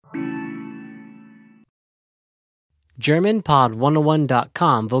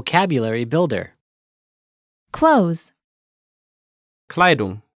GermanPod101.com Vocabulary Builder. Clothes.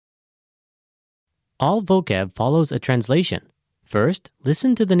 Kleidung. All vocab follows a translation. First,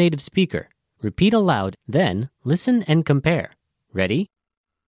 listen to the native speaker. Repeat aloud, then listen and compare. Ready?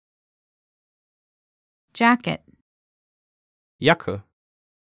 Jacket. Jacke.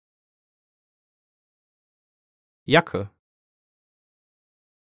 Jacke.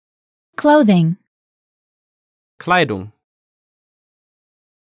 Clothing. Kleidung.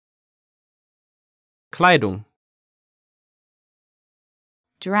 Kleidung.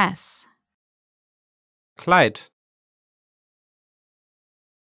 Dress. Kleid.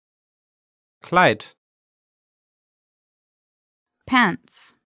 Kleid.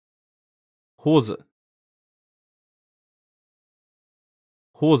 Pants. Hose.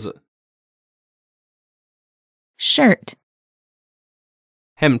 Hose. Shirt.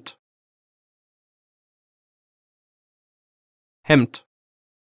 Hemd. Hemd.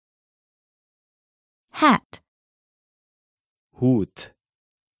 Hat. Hut.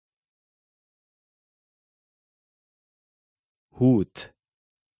 Hut.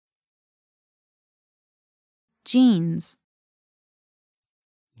 Jeans.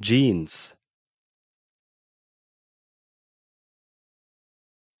 Jeans.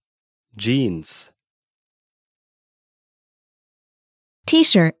 Jeans.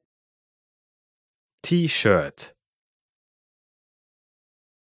 T-shirt. T-shirt.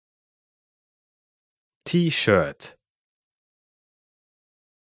 T-shirt.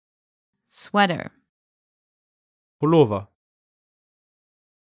 Sweater. Pullover.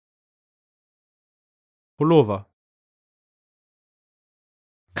 Pullover.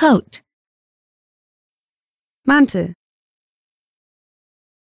 Coat. Mantel.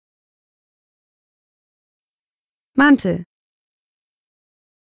 Mantel.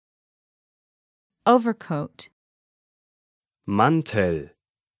 Overcoat. Mantel.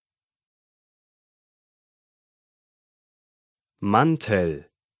 Mantel.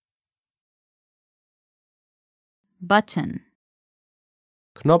 Button.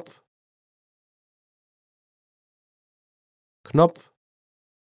 Knopf. Knopf.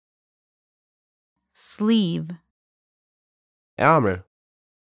 Sleeve. Ärmel.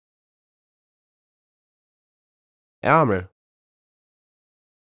 Ärmel.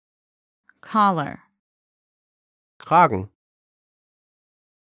 Collar. Kragen.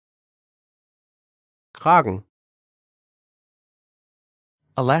 Kragen.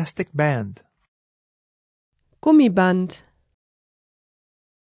 Elastic band. Gummiband.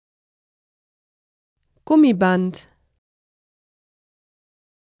 Gummiband.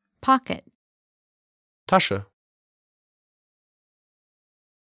 Pocket. Tasche.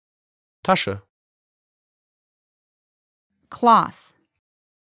 Tasche. Cloth.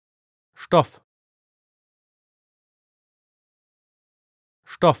 Stoff.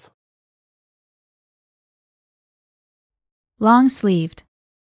 Stoff. Long-sleeved.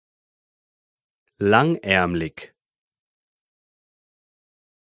 Langärmlich.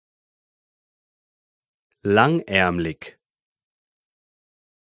 Langärmlich.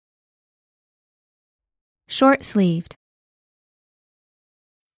 Short-sleeved.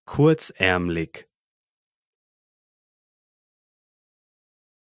 Kurzärmlich.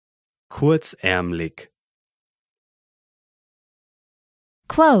 Kurzärmlich.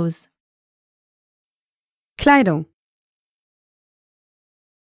 Clothes. Kleidung.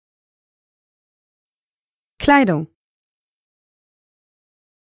 Kleidung.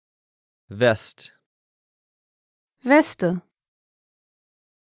 Vest. Weste.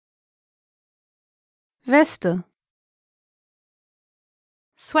 Weste.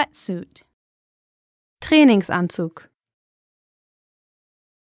 Sweatsuit. Trainingsanzug.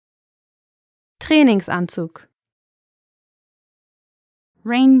 Trainingsanzug.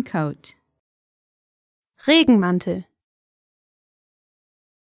 Raincoat. Regenmantel.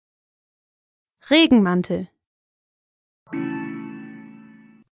 Regenmantel.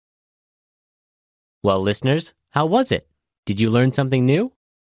 Well, listeners, how was it? Did you learn something new?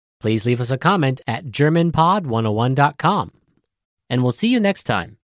 Please leave us a comment at GermanPod101.com. And we'll see you next time.